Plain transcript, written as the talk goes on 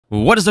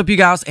What is up, you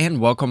guys,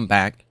 and welcome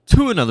back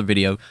to another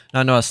video.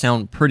 I know I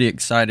sound pretty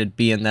excited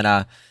being that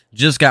I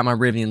just got my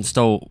Rivian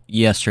installed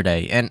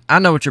yesterday, and I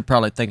know what you're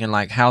probably thinking,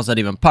 like, how's that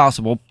even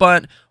possible?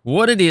 But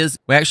what it is,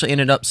 we actually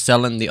ended up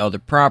selling the other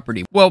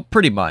property. Well,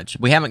 pretty much.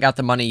 We haven't got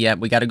the money yet.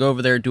 We got to go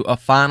over there, do a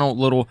final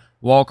little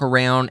walk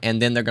around, and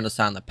then they're going to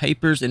sign the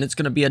papers, and it's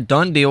going to be a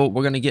done deal.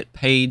 We're going to get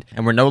paid,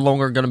 and we're no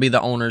longer going to be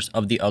the owners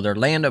of the other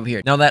land over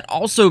here. Now, that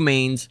also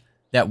means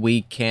that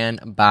we can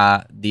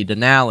buy the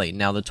Denali.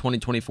 Now, the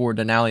 2024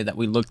 Denali that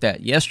we looked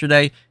at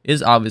yesterday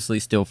is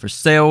obviously still for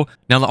sale.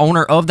 Now, the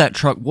owner of that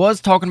truck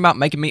was talking about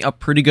making me a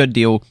pretty good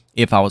deal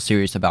if I was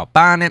serious about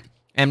buying it.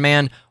 And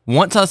man,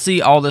 once I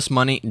see all this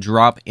money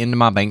drop into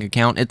my bank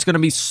account, it's going to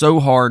be so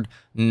hard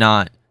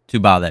not to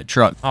buy that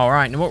truck. All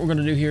right, now what we're going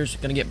to do here is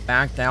going to get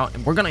backed out,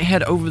 and we're going to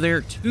head over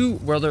there to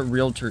where the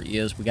realtor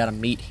is. We got to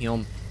meet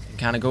him and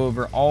kind of go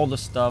over all the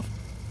stuff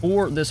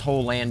for this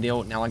whole land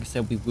deal. Now, like I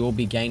said, we will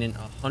be gaining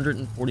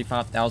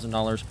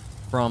 $145,000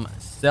 from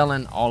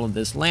selling all of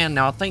this land.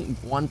 Now, I think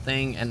one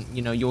thing, and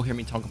you know, you'll hear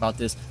me talk about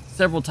this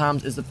several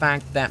times, is the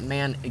fact that,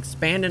 man,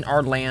 expanding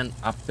our land,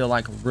 I feel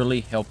like really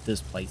helped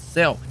this place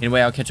sell.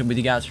 Anyway, I'll catch up with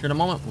you guys here in a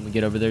moment when we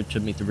get over there to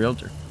meet the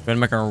realtor. We're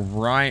gonna make our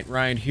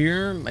right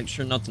here, make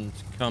sure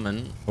nothing's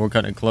coming. We're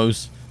kind of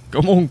close.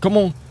 Come on.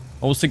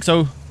 Oh,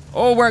 6-0.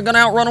 Oh, we're gonna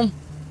outrun them,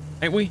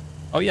 ain't we?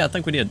 Oh yeah, I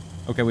think we did.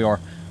 Okay, we are.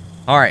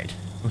 All right.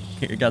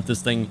 We got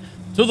this thing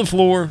to the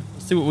floor.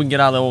 Let's see what we can get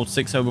out of the old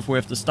 6-0 before we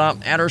have to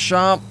stop at our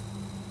shop.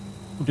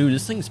 Oh, dude,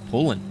 this thing's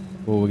pulling.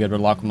 Oh, we gotta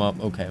lock them up.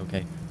 Okay.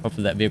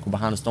 Hopefully that vehicle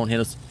behind us don't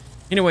hit us.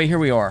 Anyway, here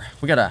we are.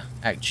 We gotta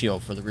act chill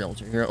for the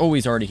realtor here. Oh,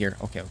 he's already here.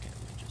 Okay. Let me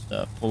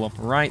just pull up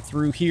right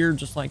through here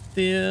just like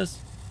this.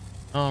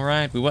 All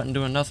right, we wasn't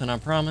doing nothing, I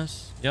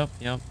promise. Yep.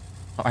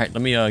 All right,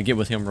 let me get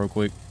with him real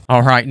quick.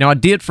 All right, now I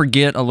did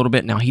forget a little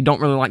bit. Now, he don't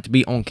really like to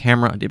be on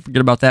camera. I did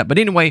forget about that. But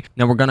anyway,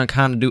 now we're going to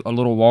kind of do a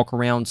little walk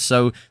around.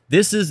 So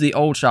this is the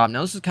old shop. Now,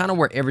 this is kind of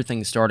where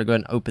everything started. Go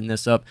ahead and open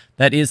this up.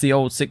 That is the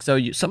old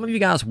 6-0. Some of you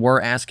guys were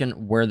asking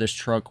where this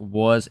truck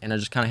was, and I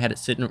just kind of had it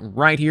sitting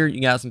right here. You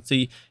guys can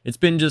see it's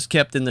been just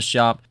kept in the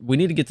shop. We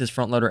need to get this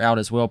front loader out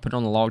as well. Put it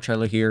on the log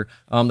trailer here.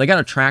 They got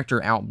a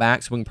tractor out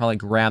back, so we can probably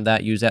grab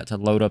that, use that to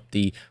load up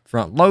the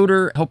front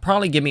loader. He'll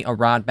probably give me a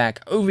ride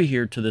back over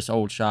here to this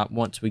old shop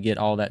once we get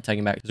all that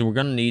taken back. So we're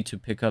going to need to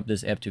pick up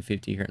this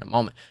F-250 here in a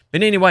moment.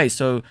 But anyway,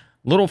 so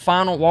little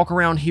final walk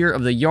around here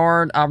of the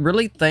yard. I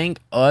really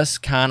think us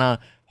kind of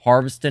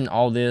harvesting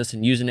all this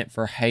and using it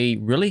for hay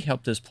really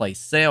helped this place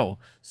sell.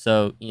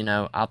 So, you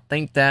know, I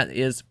think that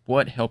is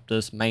what helped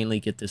us mainly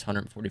get this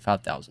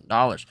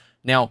 $145,000.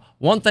 Now,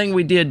 one thing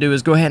we did do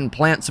is go ahead and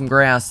plant some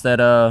grass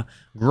that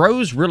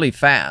grows really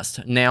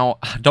fast. Now,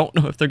 I don't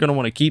know if they're going to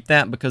want to keep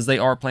that because they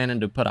are planning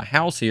to put a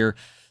house here.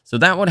 So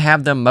that would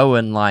have them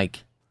mowing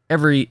like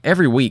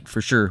every week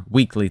for sure,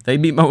 weekly.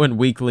 They'd be mowing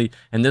weekly,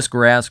 and this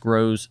grass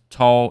grows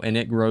tall and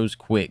it grows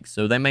quick.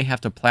 So they may have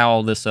to plow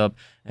all this up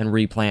and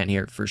replant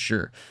here for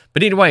sure.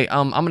 But anyway,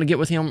 I'm going to get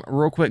with him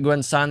real quick, go ahead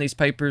and sign these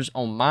papers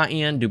on my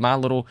end, do my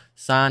little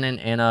signing,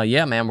 and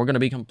yeah, man, we're going to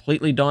be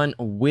completely done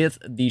with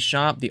the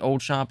shop, the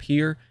old shop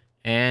here,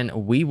 and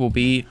we will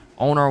be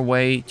on our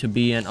way to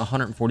being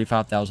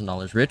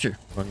 $145,000 richer.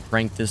 We're going to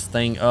crank this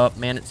thing up.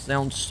 Man, it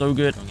sounds so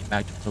good. I'm going to get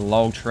back to the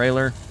log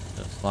trailer,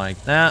 just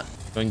like that.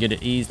 Go and get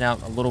it eased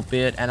out a little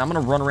bit, and I'm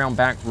going to run around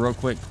back real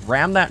quick,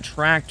 grab that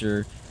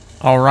tractor.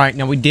 All right,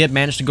 now we did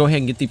manage to go ahead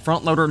and get the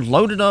front loader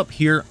loaded up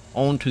here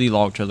onto the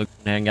log trailer,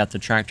 and got the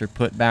tractor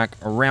put back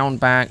around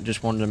back.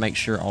 Just wanted to make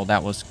sure all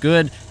that was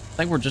good. I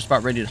think we're just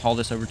about ready to haul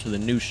this over to the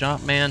new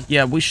shop, man.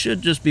 Yeah, we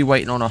should just be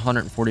waiting on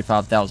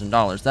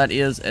 $145,000. That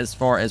is, as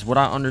far as what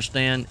I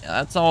understand,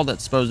 that's all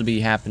that's supposed to be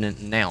happening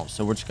now.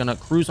 So we're just going to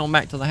cruise on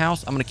back to the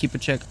house. I'm going to keep a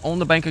check on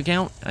the bank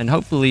account, and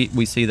hopefully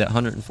we see that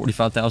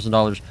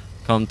 $145,000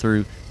 come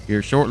through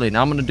here shortly.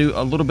 Now I'm going to do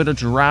a little bit of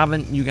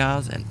driving, you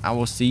guys, and I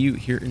will see you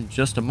here in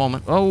just a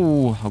moment.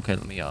 Oh, okay,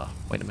 let me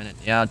wait a minute.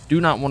 Yeah, I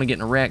do not want to get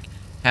in a wreck,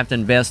 have to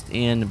invest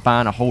in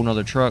buying a whole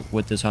nother truck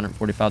with this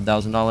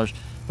 $145,000,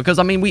 because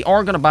I mean, we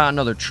are going to buy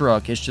another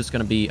truck. It's just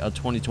going to be a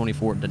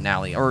 2024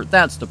 Denali, or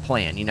that's the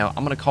plan. You know,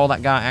 I'm going to call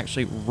that guy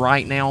actually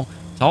right now,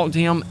 talk to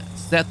him,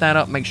 set that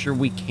up, make sure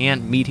we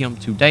can meet him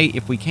today.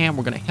 If we can,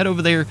 we're going to head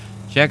over there,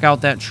 check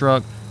out that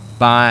truck,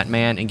 buy it,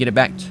 man, and get it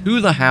back to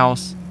the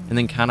house, and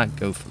then kind of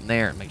go from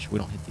there and make sure we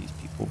don't hit these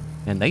people.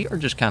 And they are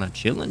just kind of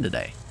chilling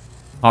today.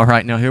 All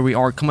right, now here we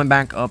are coming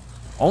back up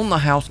on the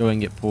house. Go ahead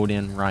and get pulled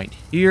in right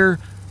here.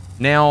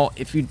 Now,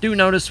 if you do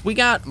notice, we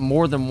got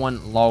more than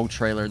one log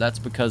trailer. That's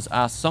because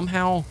I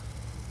somehow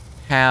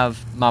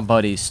have my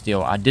buddies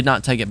still. I did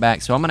not take it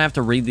back, so I'm going to have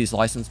to read these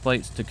license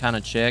plates to kind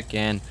of check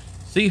and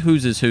see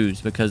whose is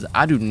whose, because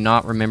I do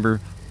not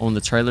remember on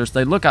the trailers.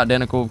 They look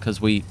identical because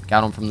we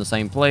got them from the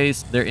same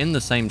place. They're in the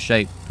same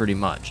shape pretty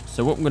much.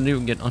 So what we're going to do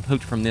is get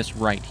unhooked from this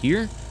right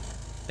here.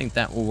 I think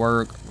that will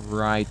work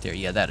right there.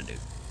 Yeah, that'll do.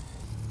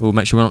 We'll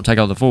make sure we don't take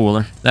out the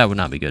four-wheeler. That would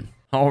not be good.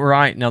 All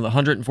right, now the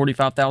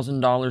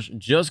 $145,000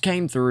 just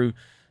came through.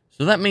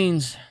 So that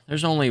means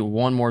there's only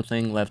one more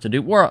thing left to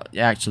do. Well,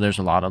 actually, there's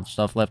a lot of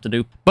stuff left to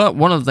do. But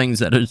one of the things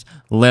that is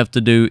left to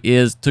do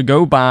is to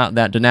go buy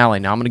that Denali.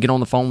 Now, I'm going to get on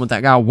the phone with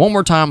that guy one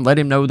more time, let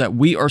him know that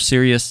we are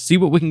serious, see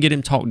what we can get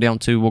him talked down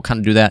to. We'll kind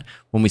of do that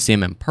when we see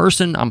him in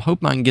person. I'm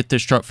hoping I can get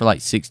this truck for like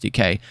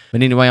 60K.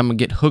 But anyway, I'm going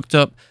to get hooked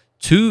up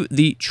to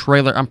the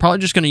trailer. I'm probably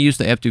just going to use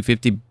the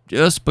F-250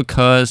 just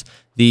because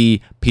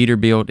the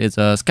Peterbilt is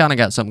it's kind of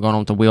got something going on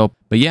with the wheel.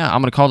 But yeah,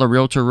 I'm going to call the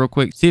realtor real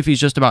quick, see if he's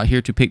just about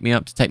here to pick me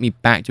up, to take me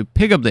back to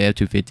pick up the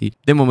F-250.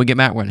 Then when we get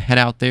back, we're going to head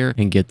out there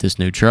and get this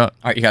new truck.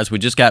 All right, you guys, we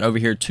just got over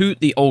here to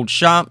the old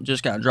shop,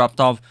 just got dropped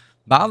off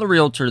by the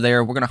realtor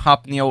there. We're going to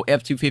hop in the old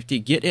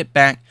F-250, get it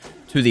back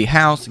to the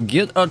house,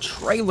 get a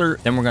trailer.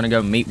 Then we're going to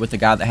go meet with the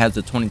guy that has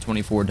the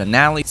 2024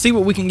 Denali, see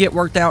what we can get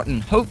worked out,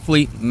 and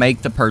hopefully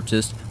make the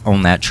purchase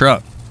on that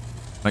truck.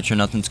 Make sure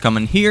nothing's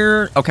coming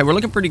here. Okay, we're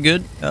looking pretty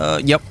good.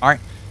 Yep, all right.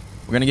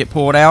 We're going to get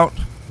pulled out.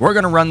 We're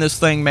going to run this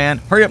thing, man.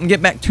 Hurry up and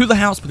get back to the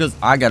house because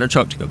I got a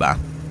truck to go buy.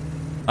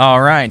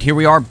 All right, here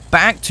we are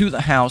back to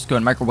the house. Go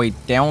and make our way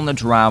down the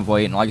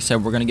driveway. And like I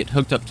said, we're going to get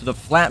hooked up to the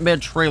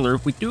flatbed trailer.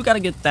 We do got to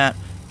get that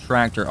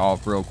tractor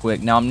off real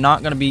quick. Now, I'm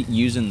not going to be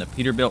using the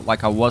Peterbilt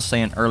like I was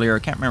saying earlier. I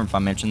can't remember if I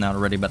mentioned that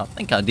already, but I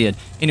think I did.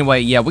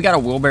 Anyway, yeah, we got a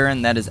wheel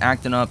bearing that is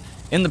acting up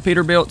in the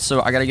Peterbilt,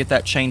 so I got to get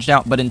that changed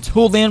out. But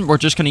until then, we're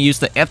just going to use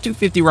the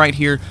F-250 right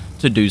here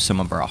to do some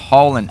of our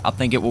hauling. I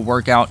think it will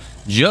work out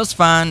just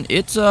fine.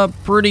 It's a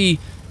pretty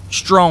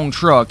strong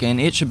truck, and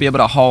it should be able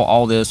to haul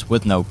all this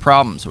with no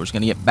problem. So we're just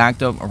going to get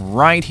backed up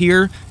right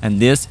here, and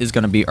this is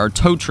going to be our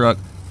tow truck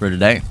for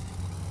today.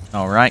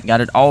 All right, got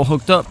it all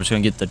hooked up. We're just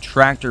going to get the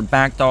tractor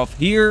backed off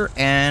here,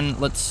 and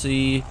let's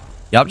see.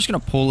 Yeah, I'm just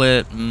going to pull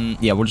it.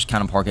 Yeah, we'll just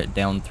kind of park it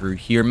down through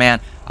here. Man,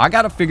 I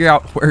got to figure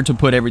out where to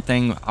put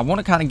everything. I want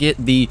to kind of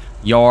get the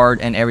yard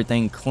and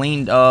everything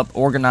cleaned up,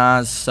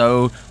 organized,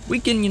 so we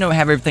can, you know,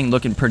 have everything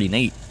looking pretty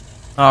neat.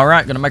 All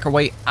right, going to make our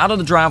way out of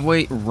the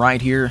driveway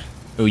right here.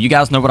 Oh, you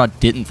guys know what I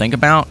didn't think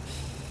about?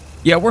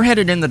 Yeah, we're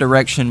headed in the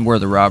direction where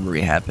the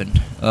robbery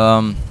happened.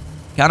 Kind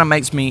of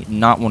makes me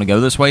not want to go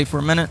this way for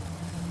a minute.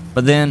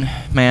 But then,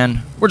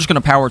 man, we're just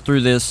going to power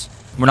through this.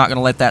 We're not going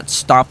to let that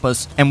stop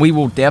us, and we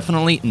will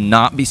definitely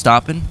not be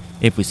stopping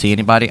if we see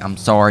anybody. I'm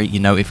sorry, you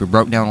know, if you're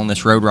broke down on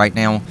this road right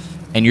now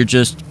and you're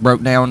just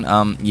broke down,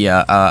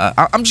 yeah,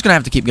 I'm just going to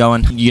have to keep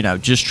going. You know,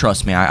 just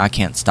trust me, I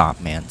can't stop,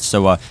 man.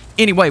 So,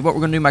 anyway, what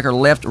we're going to do, make our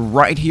left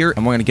right here,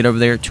 and we're going to get over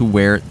there to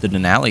where the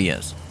Denali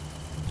is.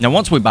 Now,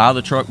 once we buy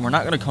the truck, we're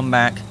not going to come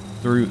back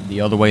through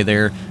the other way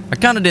there. I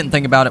kind of didn't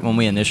think about it when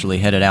we initially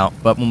headed out,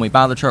 but when we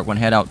buy the truck, we're going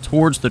to head out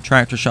towards the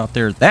tractor shop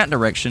there, that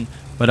direction.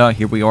 But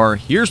here we are.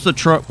 Here's the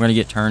truck. We're going to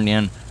get turned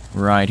in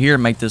right here,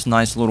 make this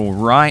nice little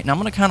right. Now, I'm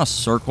going to kind of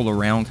circle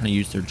around, kind of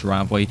use their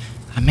driveway.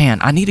 Man,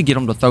 I need to get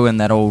them to throw in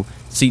that old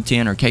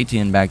C10 or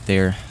K10 back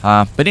there.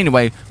 But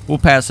anyway, we'll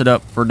pass it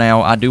up for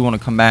now. I do want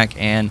to come back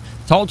and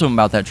talk to them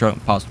about that truck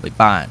and possibly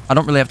buy it. I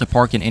don't really have to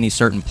park in any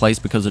certain place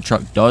because the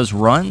truck does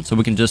run, so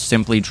we can just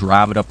simply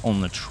drive it up on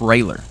the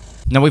trailer.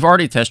 Now, we've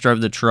already test drove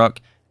the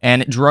truck,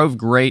 and it drove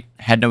great,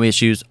 had no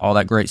issues, all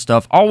that great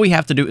stuff. All we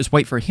have to do is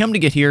wait for him to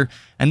get here,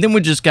 and then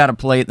we just got to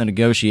play the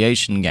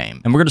negotiation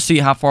game. And we're going to see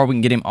how far we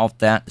can get him off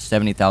that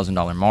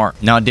 $70,000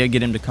 mark. Now, I did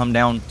get him to come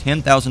down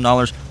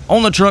 $10,000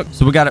 on the truck,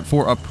 so we got it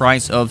for a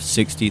price of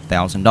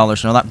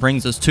 $60,000. Now, that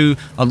brings us to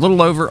a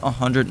little over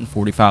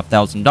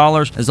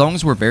 $145,000. As long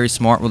as we're very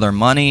smart with our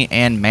money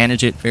and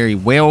manage it very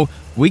well,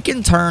 we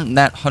can turn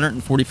that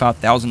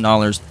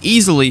 $145,000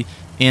 easily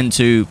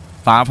into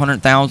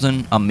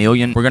 $500,000, $1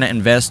 million. We're going to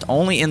invest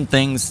only in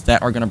things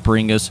that are going to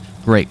bring us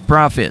great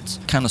profits.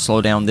 Kind of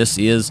slow down. This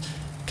is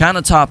kind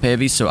of top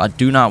heavy, so I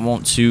do not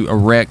want to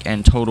wreck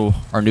and total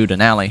our new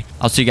Denali.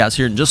 I'll see you guys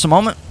here in just a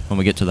moment when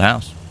we get to the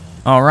house.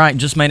 All right,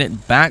 just made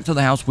it back to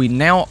the house. We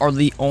now are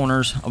the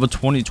owners of a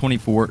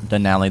 2024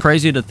 Denali.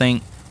 Crazy to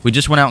think we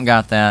just went out and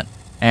got that,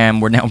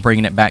 and we're now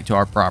bringing it back to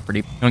our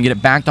property. I'm going to get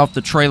it backed off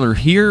the trailer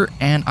here,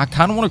 and I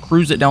kind of want to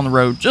cruise it down the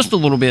road just a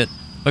little bit,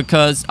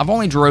 because I've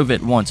only drove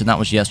it once, and that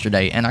was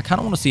yesterday, and I kind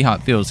of want to see how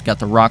it feels. Got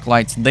the rock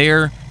lights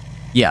there.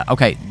 Yeah,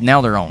 okay,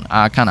 now they're on.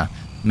 I kind of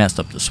messed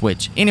up the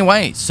switch.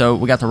 Anyway, so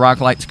we got the rock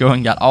lights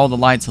going, got all the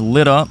lights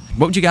lit up.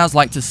 What would you guys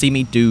like to see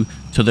me do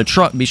to the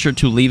truck? Be sure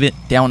to leave it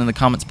down in the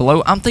comments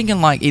below. I'm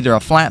thinking like either a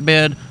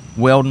flatbed,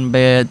 welding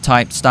bed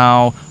type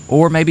style,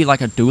 or maybe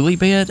like a dually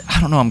bed. I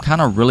don't know, I'm kind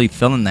of really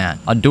feeling that.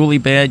 A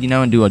dually bed, you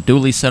know, and do a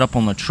dually setup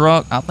on the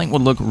truck, I think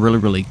would look really,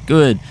 really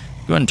good.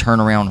 Go ahead and turn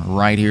around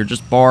right here.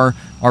 Just borrow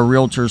our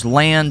realtor's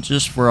land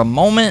just for a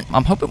moment.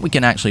 I'm hoping we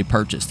can actually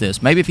purchase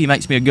this. Maybe if he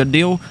makes me a good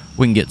deal,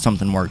 we can get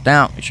something worked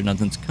out. Make sure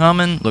nothing's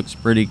coming. Looks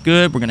pretty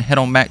good. We're going to head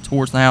on back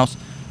towards the house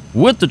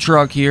with the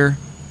truck here.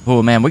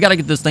 Oh, man, we got to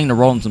get this thing to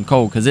roll in some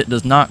coal because it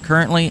does not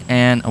currently,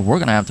 and we're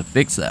going to have to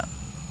fix that.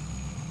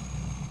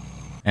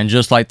 And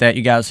just like that,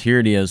 you guys, here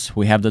it is.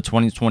 We have the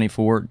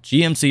 2024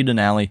 GMC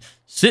Denali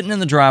sitting in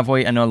the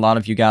driveway. I know a lot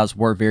of you guys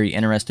were very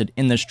interested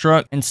in this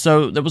truck, and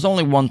so there was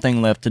only one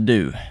thing left to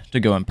do,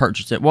 to go and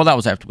purchase it. Well, that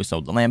was after we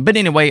sold the land. But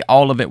anyway,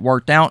 all of it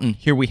worked out, and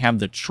here we have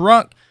the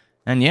truck.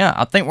 And yeah,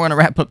 I think we're going to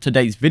wrap up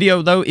today's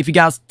video, though. If you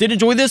guys did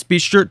enjoy this, be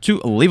sure to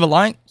leave a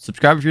like,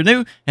 subscribe if you're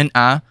new, and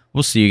I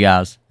will see you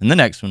guys in the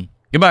next one.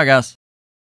 Goodbye, guys.